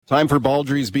Time for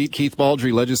Baldrey's Beat. Keith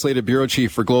Baldrey, Legislative Bureau Chief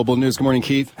for Global News. Good morning,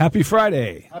 Keith. Happy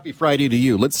Friday. Happy Friday to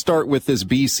you. Let's start with this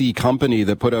BC company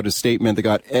that put out a statement that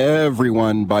got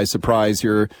everyone by surprise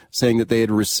here, saying that they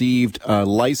had received a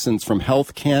license from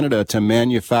Health Canada to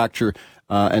manufacture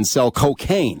and sell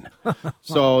cocaine.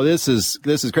 So this is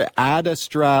great.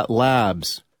 Adastrat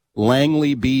Labs,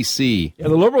 Langley, BC. Yeah,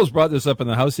 the Liberals brought this up in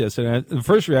the House yesterday. The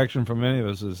first reaction from many of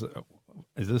us is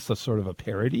this a sort of a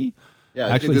parody? Yeah,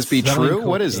 actually, could this be true? cocaine?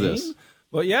 What is this?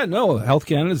 Well, yeah, no. Health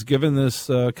Canada's given this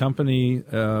company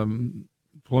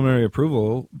preliminary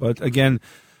approval, but again,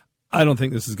 I don't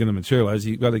think this is going to materialize.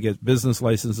 You've got to get business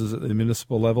licenses at the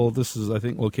municipal level. This is, I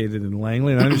think, located in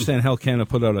Langley, and I understand Health Canada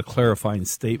put out a clarifying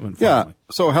statement. Yeah,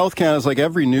 so Health Canada's like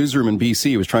every newsroom in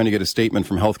BC was trying to get a statement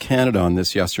from Health Canada on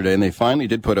this yesterday, and they finally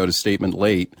did put out a statement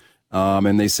late.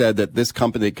 And they said that this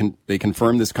company, they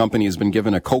confirmed this company has been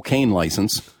given a cocaine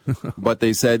license, but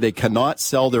they said they cannot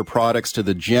sell their products to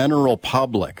the general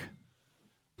public.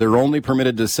 They're only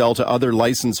permitted to sell to other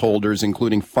license holders,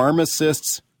 including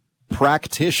pharmacists,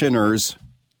 practitioners,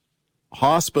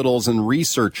 hospitals, and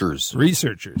researchers.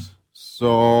 Researchers.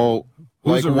 So,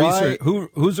 who's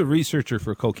a researcher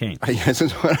for cocaine? I guess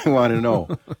that's what I want to know.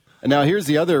 Now, here's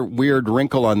the other weird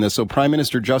wrinkle on this. So Prime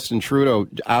Minister Justin Trudeau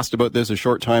asked about this a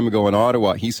short time ago in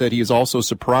Ottawa. He said he is also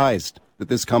surprised that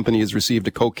this company has received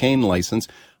a cocaine license.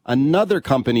 Another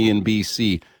company in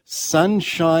BC,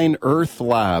 Sunshine Earth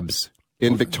Labs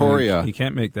in Victoria. You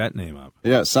can't make that name up.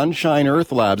 Yeah, Sunshine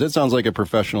Earth Labs. That sounds like a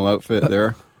professional outfit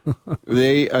there.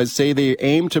 They say they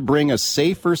aim to bring a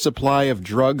safer supply of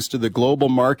drugs to the global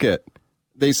market.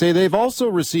 They say they've also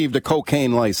received a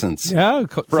cocaine license. Yeah,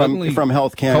 from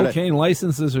Health Canada. Cocaine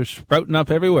licenses are sprouting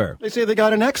up everywhere. They say they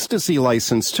got an ecstasy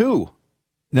license too.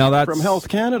 Now that's from Health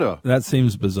Canada. That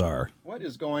seems bizarre. What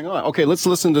is going on? Okay, let's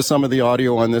listen to some of the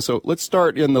audio on this. So let's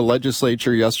start in the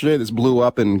legislature yesterday. This blew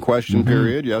up in question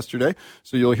period yesterday.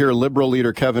 So you'll hear Liberal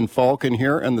leader Kevin Falk in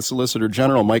here and the Solicitor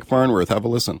General Mike Farnworth. Have a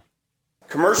listen.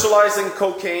 Commercializing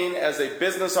cocaine as a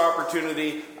business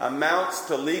opportunity amounts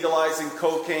to legalizing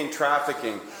cocaine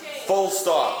trafficking. Full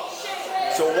stop.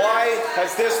 So why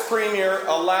has this Premier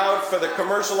allowed for the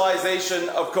commercialization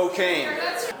of cocaine?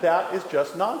 That is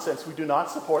just nonsense. We do not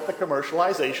support the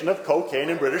commercialization of cocaine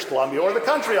in British Columbia or the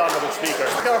country, Honourable Speaker.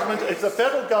 If the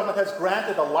federal government has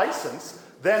granted a license,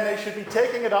 then they should be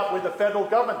taking it up with the federal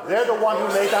government. They're the one who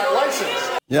made that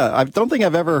license. Yeah, I don't think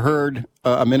I've ever heard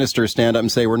a minister stand up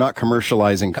and say we're not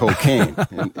commercializing cocaine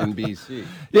in BC.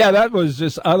 Yeah, that was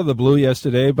just out of the blue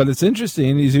yesterday. But it's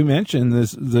interesting, as you mentioned,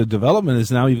 the development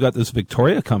is now you've got this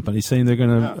Victoria company saying they're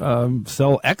going to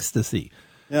sell ecstasy.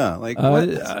 Yeah, like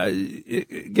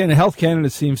again, Health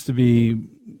Canada seems to be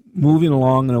moving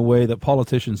along in a way that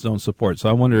politicians don't support. So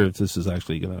I wonder if this is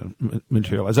actually going to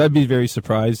materialize. I'd be very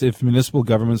surprised if municipal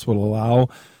governments will allow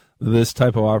this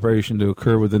type of operation to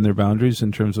occur within their boundaries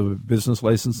in terms of a business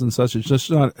license and such. It's just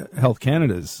not Health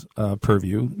Canada's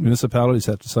purview. Municipalities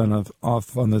have to sign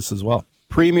off on this as well.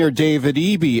 Premier David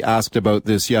Eby asked about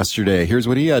this yesterday. Here's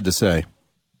what he had to say.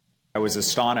 I was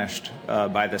astonished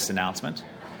by this announcement.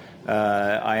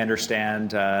 I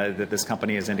understand that this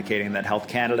company is indicating that Health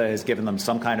Canada has given them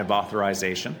some kind of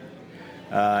authorization.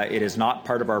 It is not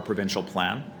part of our provincial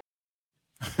plan.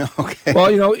 Okay.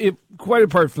 Well, quite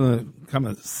apart from the kind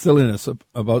of silliness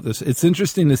about this, it's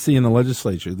interesting to see in the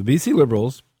legislature, the BC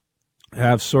Liberals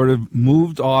have sort of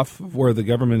moved off of where the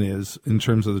government is in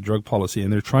terms of the drug policy,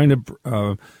 and they're trying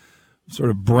to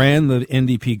sort of brand the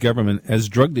NDP government as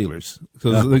drug dealers.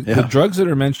 Because the drugs that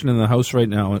are mentioned in the House right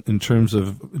now in terms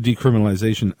of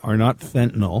decriminalization are not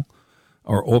fentanyl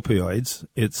or opioids.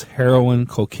 It's heroin,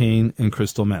 cocaine, and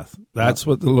crystal meth. That's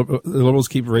what the Liberals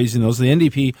keep raising those. The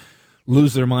NDP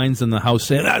lose their minds in the House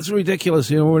saying, that's ridiculous.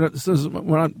 We're not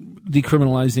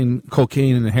decriminalizing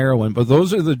cocaine and heroin. But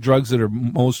those are the drugs that are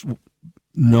most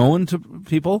known to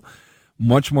people,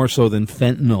 much more so than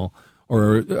fentanyl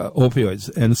or opioids.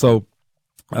 And so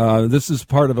this is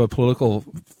part of a political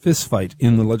fistfight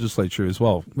in the legislature as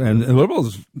well. And the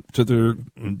Liberals,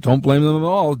 don't blame them at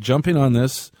all, jumping on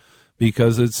this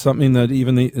because it's something that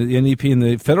even the NDP and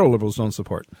the federal Liberals don't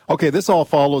support. Okay, this all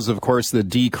follows, of course, the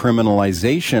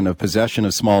decriminalization of possession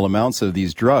of small amounts of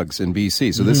these drugs in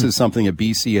BC. So this is something that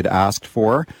BC had asked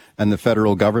for, and the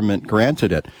federal government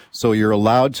granted it. So you're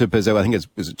allowed to possess, I think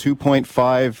is it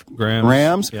 2.5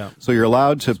 grams? Yeah. So you're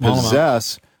allowed to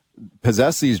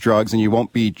possess these drugs, and you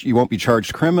won't be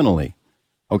charged criminally.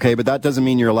 Okay, but that doesn't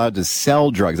mean you're allowed to sell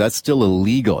drugs. That's still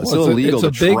illegal. It's still illegal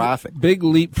to traffic. Big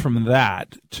leap from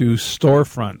that to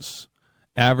storefronts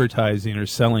advertising or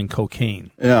selling cocaine.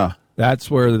 Yeah.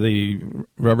 That's where the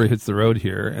rubber hits the road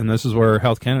here, and this is where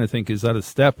Health Canada, I think, is at a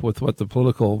step with what the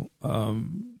political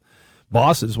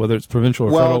bosses, whether it's provincial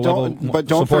or federal level.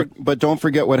 But don't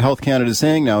forget what Health Canada is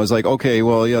saying now is like, okay,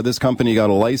 well, yeah, this company got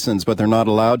a license, but they're not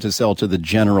allowed to sell to the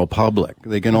general public.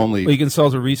 They can only... Well, you can sell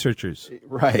to researchers.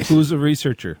 Right. Who's a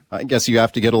researcher? I guess you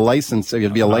have to get a license. You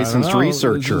have to be a licensed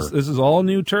researcher. This is all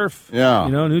new turf. Yeah.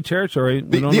 New territory.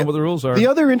 We don't know what the rules are. The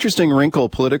other interesting wrinkle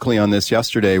politically on this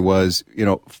yesterday was,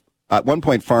 at one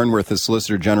point, Farnworth, the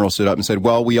Solicitor General, stood up and said,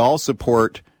 well, we all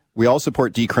support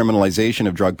decriminalization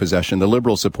of drug possession. The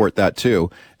Liberals support that too.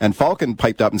 And Falcon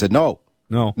piped up and said, no.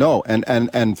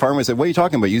 And Farnworth said, what are you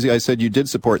talking about? You guys said you did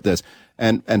support this.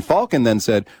 And Falcon then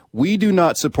said, we do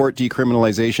not support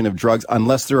decriminalization of drugs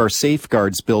unless there are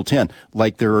safeguards built in,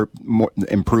 like there are more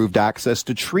improved access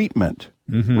to treatment.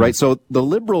 Mm-hmm. Right. So the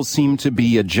Liberals seem to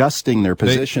be adjusting their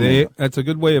position. That's a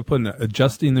good way of putting it,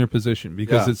 adjusting their position,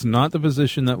 because it's not the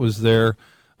position that was there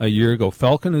a year ago.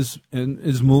 Falcon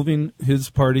is moving his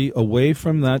party away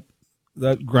from that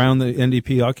ground the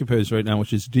NDP occupies right now,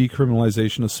 which is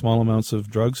decriminalization of small amounts of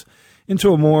drugs,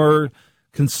 into a more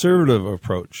conservative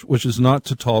approach, which is not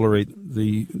to tolerate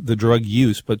the drug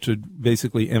use, but to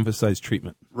basically emphasize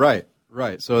treatment. Right.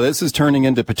 So this is turning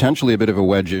into potentially a bit of a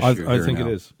wedge issue. I think it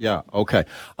is. Yeah. Okay.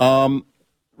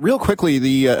 Real quickly,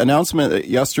 the announcement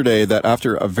yesterday that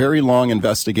after a very long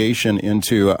investigation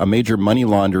into a major money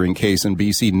laundering case in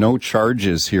BC, no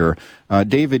charges here.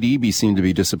 David Eby seemed to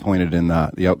be disappointed in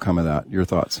the outcome of that. Your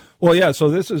thoughts? Well, yeah, so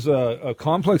this is a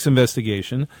complex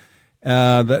investigation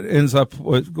that ends up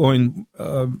with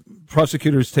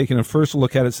prosecutors taking a first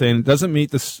look at it, saying it doesn't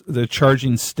meet the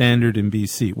charging standard in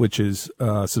BC, which is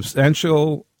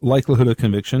substantial likelihood of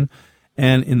conviction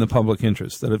and in the public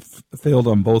interest, that it failed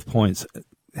on both points.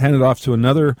 Handed off to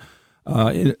another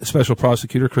special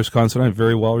prosecutor, Chris Considine, a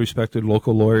very well-respected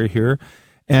local lawyer here.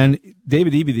 And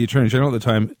David Eby, the Attorney General at the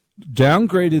time,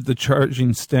 downgraded the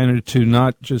charging standard to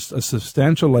not just a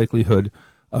substantial likelihood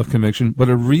of conviction, but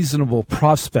a reasonable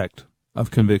prospect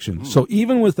of conviction. So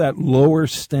even with that lower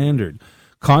standard,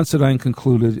 Considine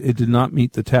concluded it did not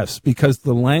meet the test because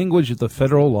the language of the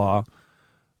federal law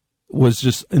was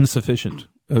just insufficient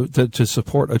to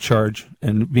support a charge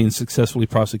and being successfully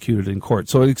prosecuted in court.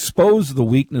 So it exposed the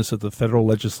weakness of the federal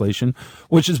legislation,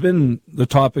 which has been the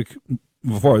topic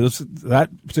before. That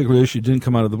particular issue didn't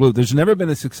come out of the blue. There's never been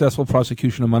a successful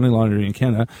prosecution of money laundering in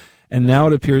Canada, and now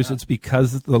it appears it's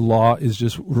because the law is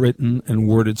just written and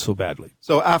worded so badly.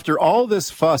 So after all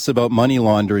this fuss about money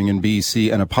laundering in BC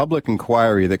and a public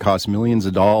inquiry that cost millions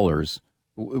of dollars,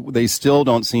 they still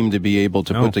don't seem to be able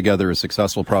to put together a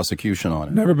successful prosecution on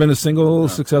it. Never been a single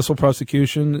successful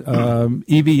prosecution.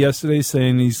 Eby yesterday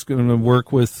saying he's going to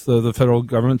work with the federal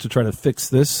government to try to fix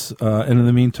this, and in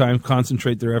the meantime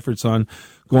concentrate their efforts on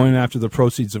going after the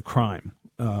proceeds of crime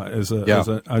as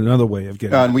another way of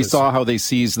getting and we saw how they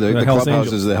seized the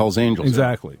clubhouses of the Hells Angels.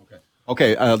 Exactly.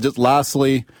 Okay, just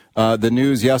lastly, the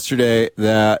news yesterday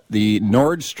that the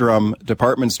Nordstrom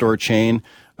department store chain,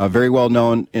 very well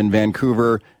known in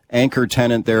Vancouver, anchor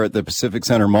tenant there at the Pacific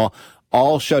Centre Mall,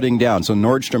 all shutting down. So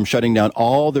Nordstrom shutting down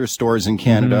all their stores in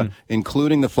Canada,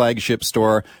 including the flagship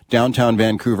store downtown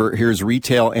Vancouver. Here's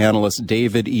retail analyst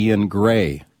David Ian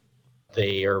Gray.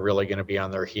 They are really going to be on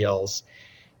their heels,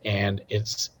 and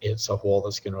it's a hole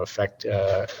that's going to affect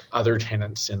other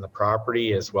tenants in the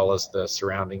property as well as the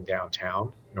surrounding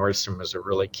downtown. Nordstrom is a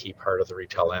really key part of the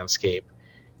retail landscape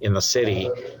in the city,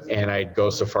 and I'd go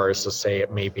so far as to say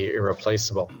it may be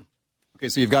irreplaceable. Okay,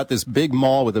 so you've got this big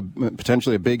mall with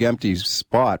potentially a big empty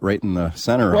spot right in the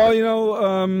center. Well,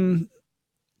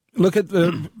 look at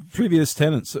the previous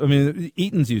tenants. I mean,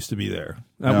 Eaton's used to be there.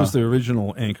 That was the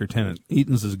original anchor tenant.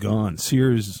 Eaton's is gone.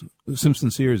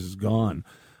 Simpson Sears is gone.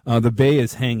 The Bay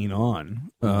is hanging on,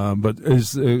 but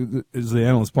as the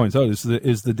analyst points out, is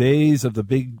the days of the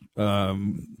big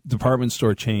department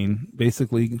store chain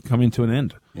basically coming to an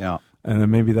end. Yeah,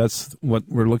 and maybe that's what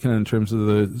we're looking at in terms of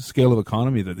the scale of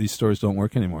economy, that these stores don't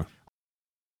work anymore.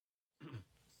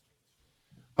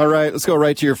 All right, let's go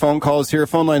right to your phone calls here.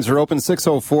 Phone lines are open.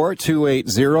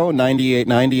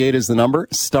 604-280-9898 is the number.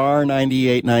 Star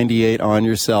 9898 on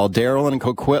your cell. Daryl in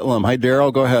Coquitlam. Hi,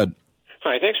 Daryl. Go ahead.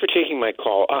 Hi, thanks for taking my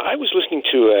call. I was listening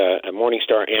to a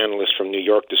Morningstar analyst from New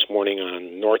York this morning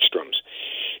on Nordstrom's.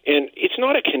 And it's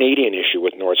not a Canadian issue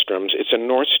with Nordstrom's, it's a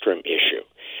Nordstrom issue.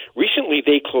 Recently,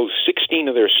 they closed 16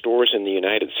 of their stores in the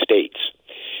United States,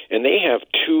 and they have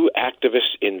two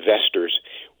activist investors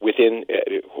within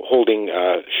holding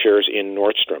shares in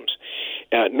Nordstrom's.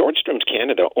 Nordstrom's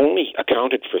Canada only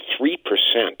accounted for 3%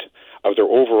 of their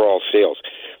overall sales.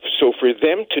 So for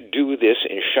them to do this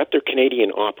and shut their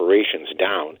Canadian operations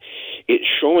down, it's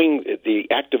showing the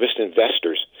activist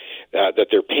investors that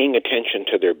they're paying attention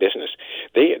to their business.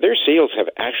 Their sales have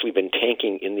actually been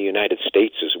tanking in the United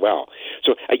States as well.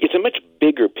 So it's a much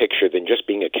bigger picture than just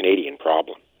being a Canadian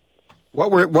problem.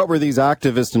 What were these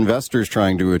activist investors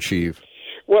trying to achieve?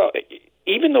 Well,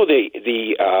 even though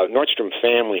the Nordstrom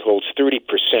family holds 30%,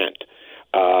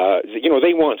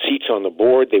 they want seats on the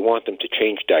board. They want them to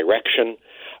change direction.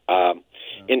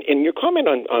 And your comment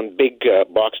on big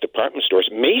box department stores,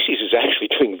 Macy's is actually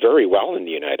doing very well in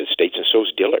the United States, and so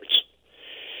is Dillard's.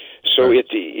 So right.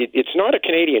 It's not a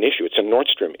Canadian issue; it's a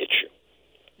Nordstrom issue.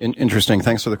 Interesting.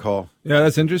 Thanks for the call. Yeah,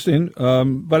 that's interesting.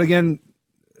 But again,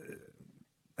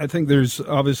 I think there's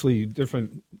obviously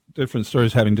different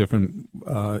stores having different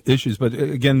issues. But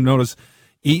again, notice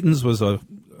Eaton's was a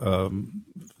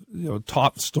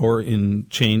top store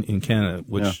chain in Canada,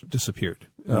 which disappeared.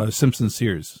 Simpson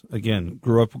Sears, again,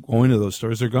 grew up going to those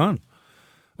stores. They're gone.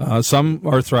 Some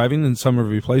are thriving and some have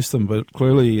replaced them. But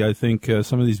clearly, I think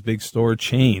some of these big store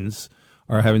chains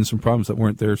are having some problems that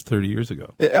weren't there 30 years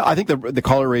ago. I think the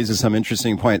caller raises some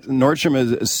interesting points. Nordstrom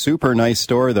is a super nice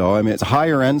store, though. I mean, it's a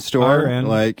higher-end store.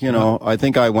 Higher-end. I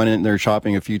think I went in there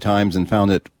shopping a few times and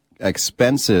found it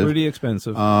expensive. Pretty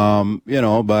expensive.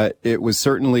 But it was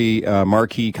certainly a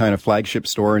marquee kind of flagship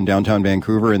store in downtown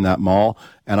Vancouver in that mall.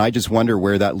 And I just wonder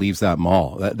where that leaves that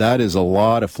mall. That is a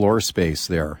lot of floor space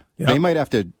there. Yep. They might have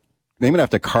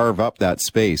to carve up that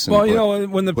space.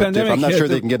 And when the pandemic I'm not hit, sure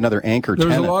they can get another anchor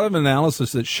tenant. There was a lot of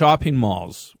analysis that shopping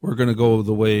malls were going to go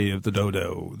the way of the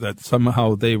dodo, that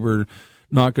somehow they were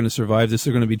not going to survive this.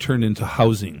 They're going to be turned into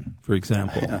housing, for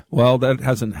example. Yeah. Well, that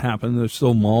hasn't happened. There's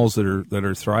still malls that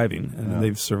are thriving, and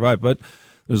they've survived. But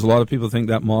there's a lot of people who think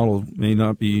that model may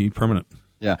not be permanent.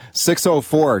 Yeah.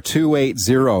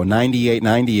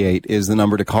 604-280-9898 is the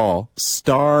number to call.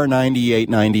 Star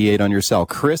 9898 on your cell.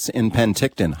 Chris in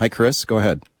Penticton. Hi, Chris. Go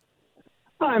ahead.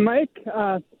 Hi, Mike.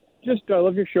 I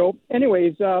love your show.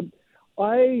 Anyways,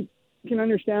 I can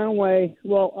understand why.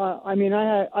 Well, I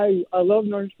love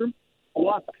Nordstrom. I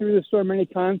walked through the store many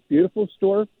times. Beautiful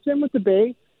store. Same with the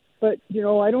Bay. But,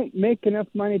 I don't make enough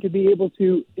money to be able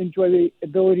to enjoy the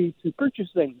ability to purchase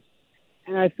things.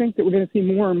 And I think that we're going to see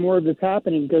more and more of this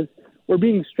happening because we're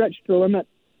being stretched to the limit,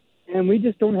 and we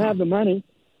just don't have the money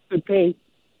to pay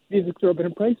these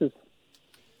exorbitant prices.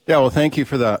 Yeah, well, thank you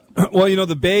for that. Well,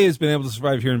 the Bay has been able to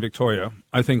survive here in Victoria,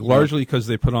 I think largely because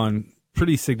they put on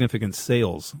pretty significant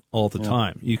sales all the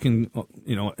time. You can,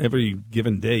 every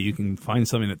given day you can find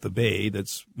something at the Bay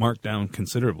that's marked down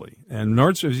considerably. And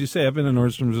Nordstrom, as you say, I've been in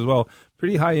Nordstrom's as well.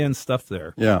 Pretty high-end stuff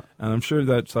there. Yeah. And I'm sure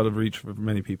that's out of reach for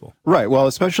many people. Right. Well,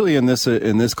 especially in this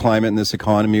climate, in this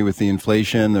economy with the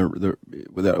inflation, a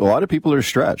lot of people are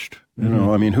stretched.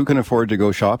 Mm-hmm. Who can afford to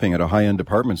go shopping at a high-end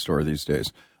department store these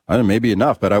days? I don't know, maybe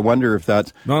enough, but I wonder if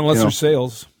that's... Not unless there's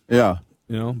sales. Yeah.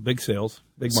 Big sales,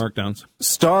 big markdowns.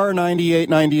 Star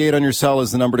 9898 on your cell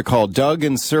is the number to call. Doug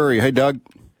in Surrey. Hey, Doug.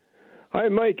 Hi,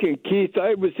 Mike and Keith.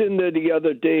 I was in there the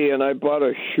other day, and I bought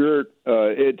a shirt.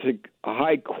 It's a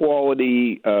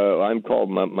high-quality, I'm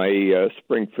calling my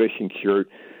spring fishing shirt.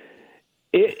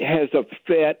 It has a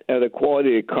fit and a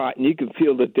quality of cotton. You can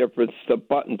feel the difference. The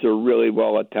buttons are really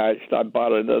well attached. I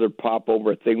bought another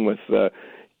pop-over thing with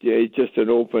just an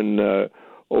open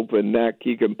neck.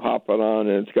 You can pop it on,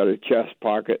 and it's got a chest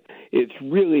pocket. It's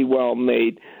really well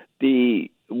made. The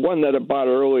one that I bought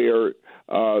earlier,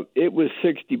 it was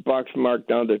 $60, marked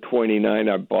down to $29.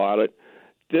 I bought it.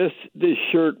 This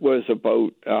shirt was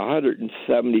about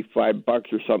 $175 or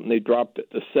something. They dropped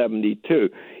it to $72.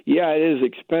 Yeah, it is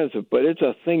expensive, but it's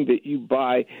a thing that you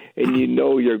buy and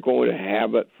you're going to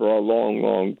have it for a long,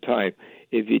 long time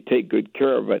if you take good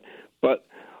care of it. But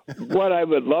what I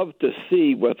would love to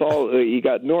see with all you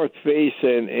got North Face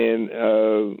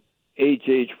and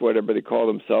HH, whatever they call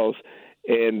themselves,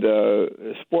 and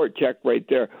Sport Check right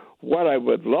there. What I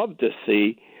would love to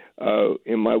see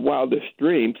in my wildest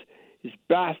dreams is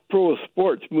Bass Pro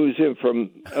Sports moves in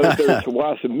from out there to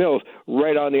Wasson Mills,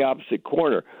 right on the opposite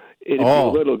corner. It'd be a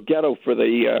little ghetto for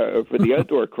the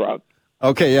outdoor crowd.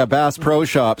 Okay, yeah, Bass Pro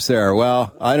Shops there.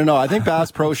 Well, I don't know. I think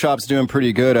Bass Pro Shops doing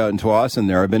pretty good out in Tsawwassen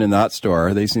there. I've been in that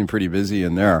store. They seem pretty busy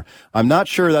in there. I'm not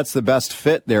sure that's the best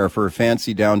fit there for a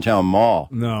fancy downtown mall.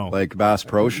 No. Like Bass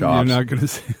Pro Shops. You're not going to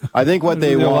see. I think what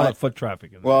they want. A lot of foot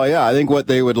traffic in there. Well, yeah, I think what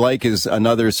they would like is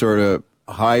another sort of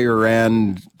higher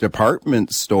end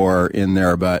department store in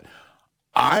there, but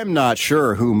I'm not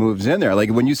sure who moves in there. Like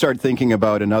when you start thinking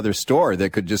about another store that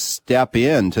could just step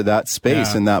into that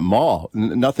space in that mall,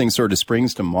 nothing sort of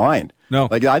springs to mind. No.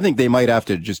 Like I think they might have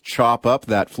to just chop up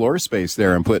that floor space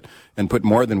there and put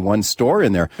more than one store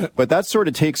in there. But that sort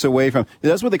of takes away from,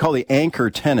 that's what they call the anchor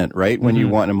tenant, right? When you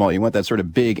want a mall, you want that sort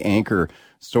of big anchor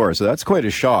store. So that's quite a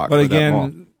shock. But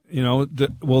again,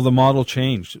 will the model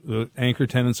change? Anchor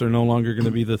tenants are no longer going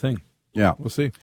to be the thing. Yeah. We'll see.